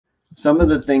some of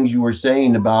the things you were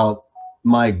saying about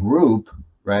my group,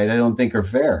 right, I don't think are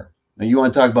fair. Now, you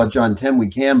want to talk about John 10, we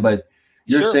can, but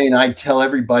you're saying I tell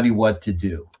everybody what to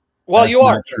do. Well, that's you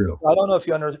are. not true. I don't know if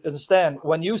you understand.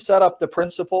 When you set up the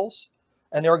principles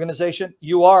and the organization,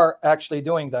 you are actually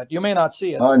doing that. You may not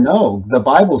see it. No, the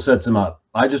Bible sets them up.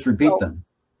 I just repeat them.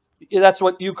 That's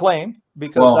what you claim.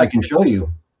 Because well, I can show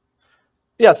you.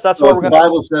 Yes, that's so what we're going to. The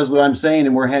Bible says what I'm saying,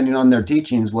 and we're handing on their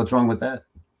teachings. What's wrong with that?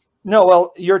 No,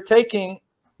 well, you're taking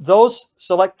those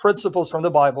select principles from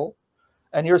the Bible,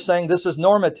 and you're saying this is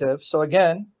normative. So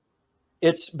again,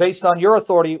 it's based on your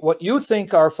authority, what you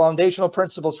think are foundational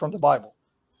principles from the Bible.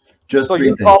 Just so 3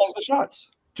 you're things. calling the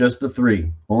shots. Just the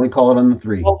 3. Only call it on the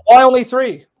 3. Well, why only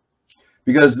 3?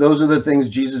 Because those are the things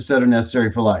Jesus said are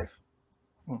necessary for life.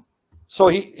 So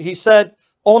he said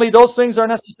only those things are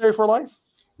necessary for life?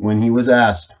 When he was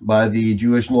asked by the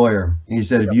Jewish lawyer, he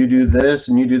said, if you do this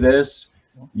and you do this,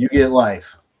 you get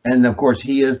life. And of course,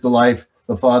 he is the life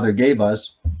the Father gave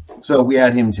us. So we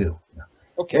add him too.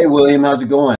 Okay. Hey, William, how's it going?